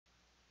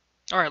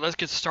All right, let's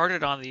get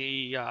started on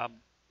the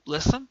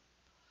listen.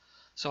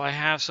 So I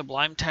have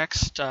Sublime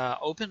Text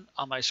open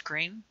on my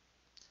screen,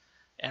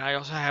 and I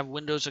also have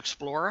Windows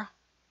Explorer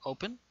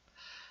open.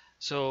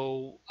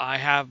 So I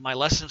have my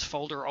lessons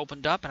folder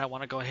opened up, and I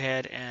want to go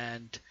ahead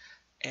and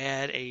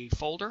add a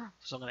folder.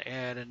 So I'm going to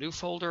add a new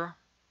folder,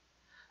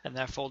 and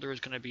that folder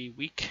is going to be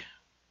week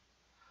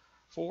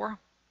 4.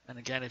 And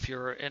again, if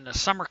you're in a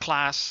summer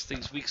class,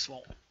 these weeks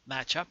won't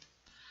match up.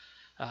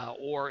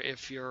 Or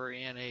if you're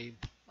in a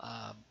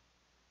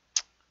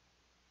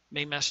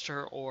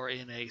Maymester or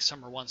in a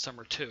summer 1,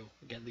 summer 2.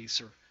 Again,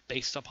 these are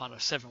based upon a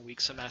 7-week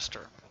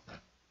semester.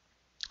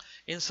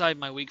 Inside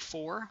my week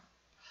 4,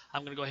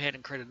 I'm going to go ahead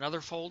and create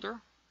another folder.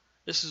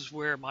 This is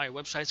where my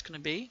website's going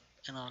to be,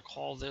 and I'll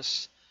call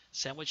this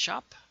Sandwich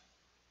Shop.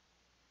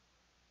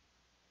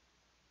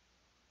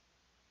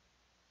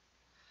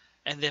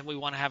 And then we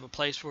want to have a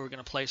place where we're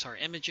going to place our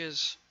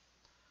images.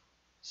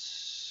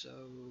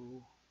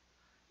 So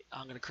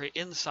I'm going to create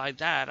inside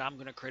that, I'm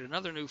going to create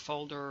another new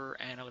folder,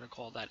 and I'm going to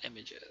call that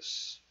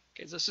images.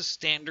 Okay, so this is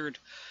standard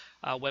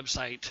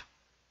website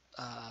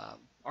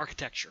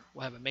architecture.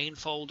 We'll have a main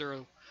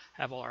folder,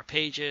 have all our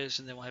pages,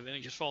 and then we'll have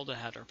images folder,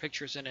 have our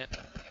pictures in it.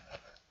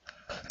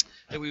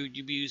 And we would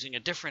be using a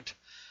different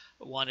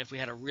one if we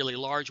had a really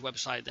large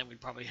website. Then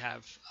we'd probably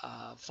have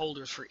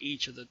folders for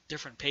each of the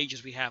different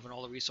pages we have and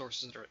all the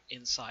resources that are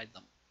inside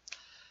them.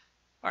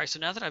 All right, so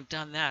now that I've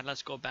done that,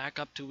 let's go back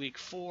up to week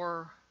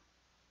 4.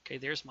 Okay,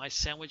 there's my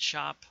sandwich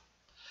shop.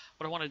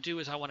 What I want to do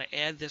is I want to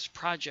add this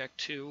project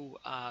to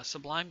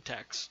Sublime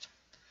Text.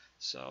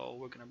 So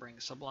we're going to bring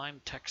Sublime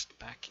Text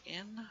back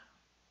in.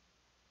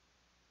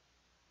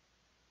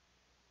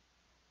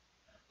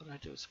 What did I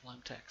do with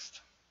Sublime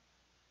Text?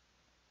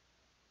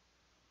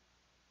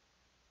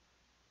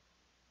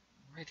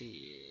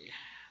 Ready.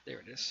 There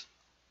it is.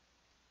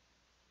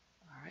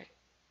 All right.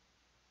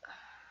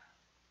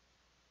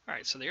 All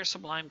right, so there's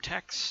Sublime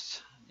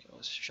Text.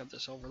 Let's shove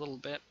this over a little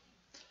bit.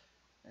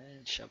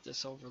 And shove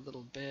this over a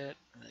little bit.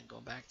 And then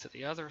go back to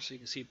the other so you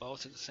can see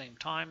both at the same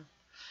time.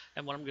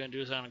 And what I'm going to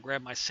do is I'm going to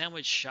grab my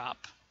sandwich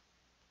shop.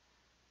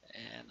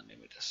 And let me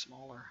make this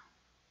smaller.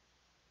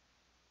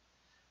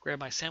 Grab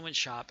my sandwich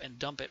shop and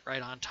dump it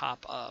right on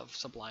top of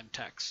Sublime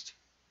Text.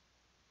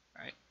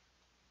 All right.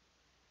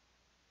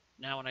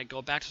 Now when I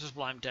go back to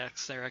Sublime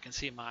Text, there I can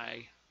see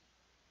my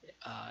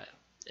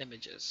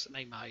images.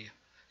 My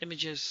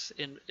images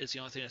is the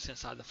only thing that's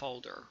inside the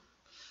folder.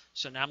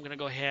 So now I'm going to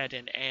go ahead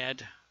and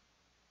add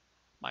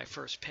my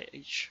first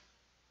page.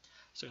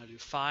 So I'm going to do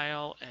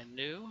File and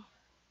New.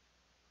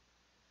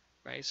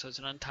 Right, so it's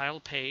an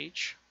untitled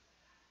page.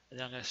 And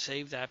then I'm going to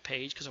save that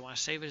page because I want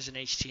to save it as an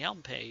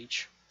HTML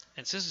page.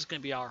 And since this is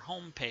going to be our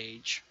home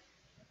page,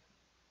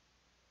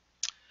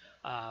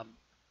 in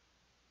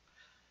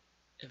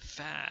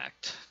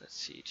fact, let's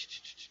see.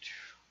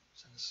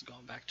 So this is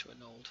going back to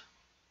an old.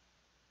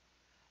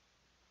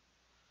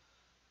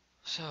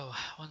 So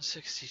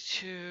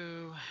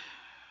 162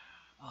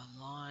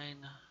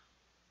 online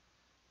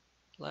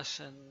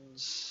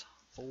lessons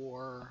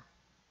for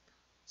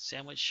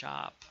sandwich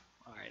shop.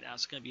 All right, now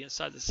it's going to be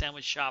inside the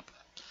sandwich shop.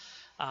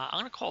 I'm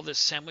going to call this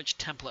sandwich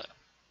template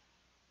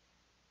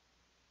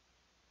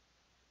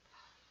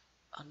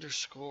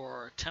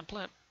underscore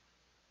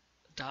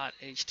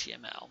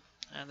template.html.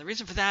 And the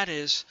reason for that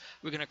is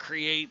we're going to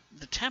create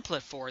the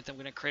template for it, then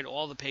we're going to create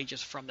all the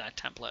pages from that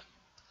template.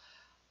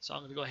 So I'm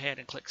going to go ahead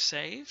and click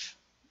Save.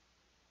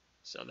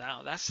 So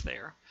now that's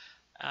there.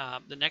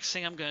 The next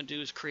thing I'm going to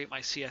do is create my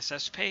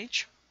CSS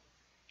page.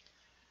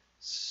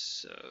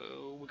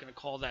 So we're going to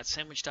call that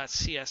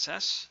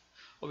sandwich.css,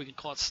 or we can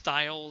call it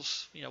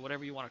styles,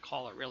 whatever you want to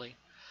call it really.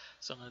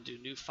 So I'm going to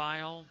do new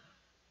file,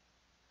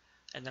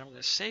 and then I'm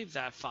going to save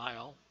that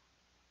file.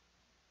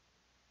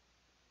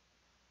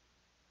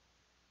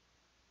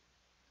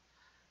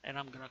 And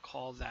I'm going to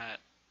call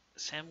that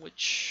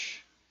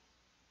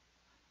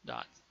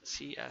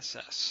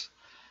sandwich.css.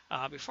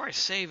 Before I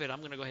save it, I'm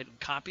going to go ahead and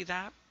copy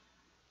that,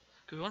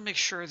 because we want to make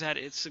sure that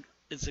it's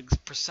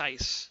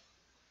precise.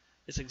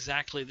 It's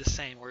exactly the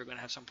same, or we're going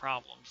to have some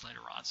problems later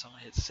on. So I'm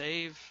going to hit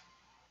save.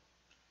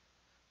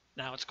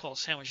 Now it's called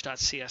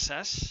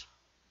sandwich.css.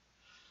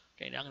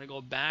 Okay, now I'm going to go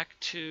back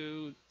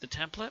to the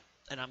template,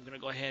 and I'm going to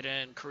go ahead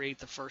and create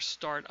the first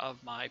start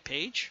of my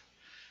page.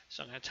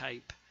 So I'm going to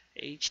type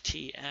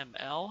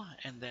HTML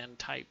and then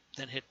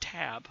hit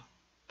tab.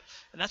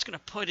 And that's going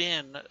to put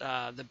in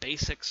the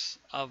basics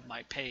of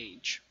my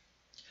page.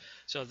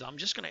 So I'm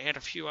just going to add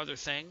a few other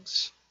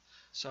things.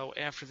 So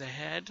after the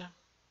head,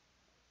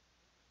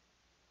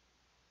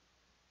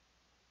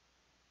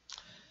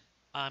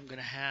 I'm going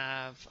to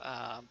have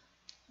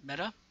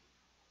meta.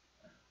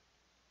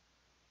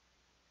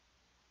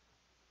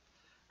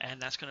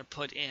 And that's going to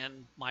put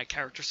in my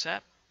character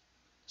set.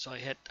 So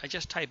I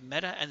just type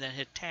meta and then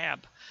hit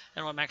tab,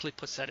 and it automatically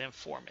puts that in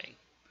for me.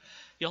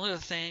 The only other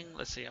thing,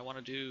 let's see, I want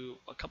to do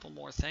a couple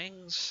more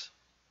things.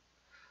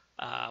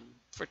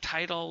 For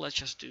title, let's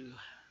just do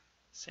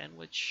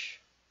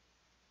sandwich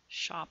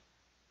shop.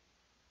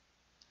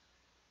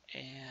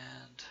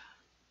 And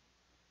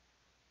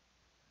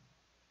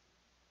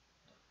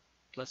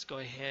let's go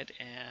ahead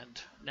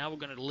and now we're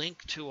going to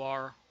link to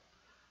our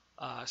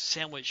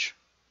sandwich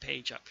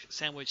page up,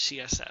 sandwich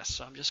CSS.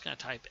 So I'm just going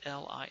to type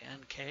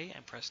LINK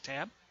and press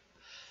tab,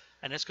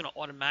 and it's going to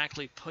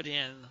automatically put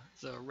in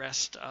the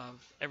rest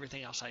of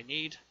everything else I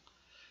need.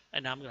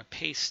 And now I'm going to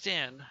paste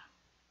in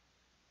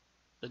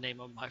the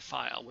name of my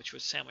file, which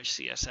was sandwich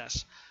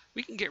CSS.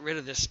 We can get rid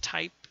of this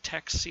type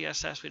text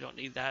CSS. We don't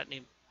need that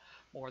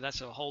anymore.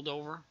 That's a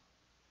holdover.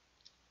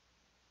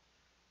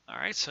 All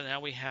right, so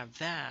now we have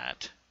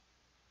that.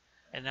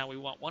 And now we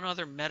want one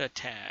other meta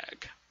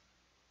tag.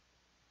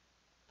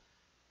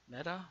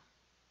 Meta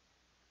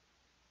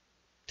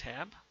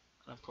tab.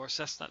 And of course,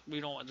 that's not, we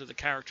don't want to do the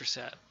character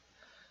set.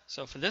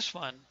 So for this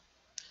one,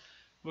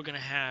 we're going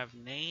to have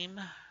name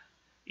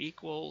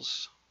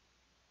equals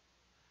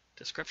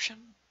description.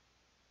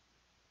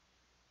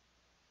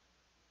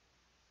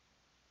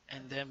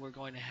 And then we're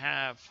going to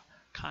have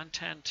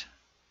content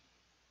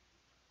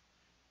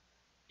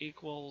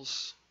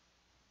equals,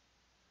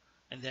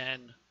 and then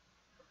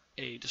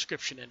a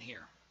description in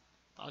here.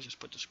 I'll just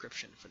put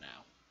description for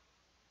now.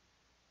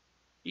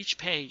 Each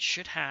page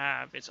should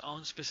have its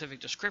own specific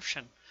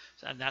description,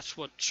 and that's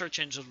what search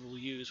engines will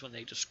use when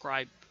they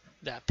describe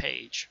that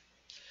page.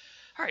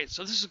 All right,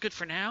 so this is good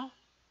for now.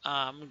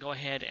 I'm going to go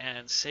ahead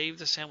and save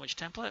the sandwich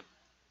template.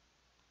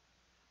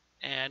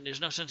 And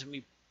there's no sense in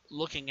me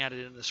looking at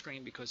it in the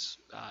screen because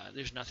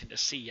there's nothing to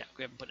see yet.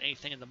 We haven't put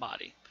anything in the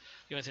body.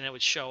 The only thing that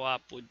would show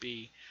up would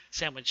be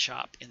sandwich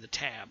shop in the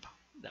tab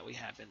that we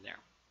have in there.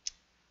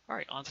 All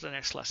right, on to the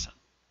next lesson.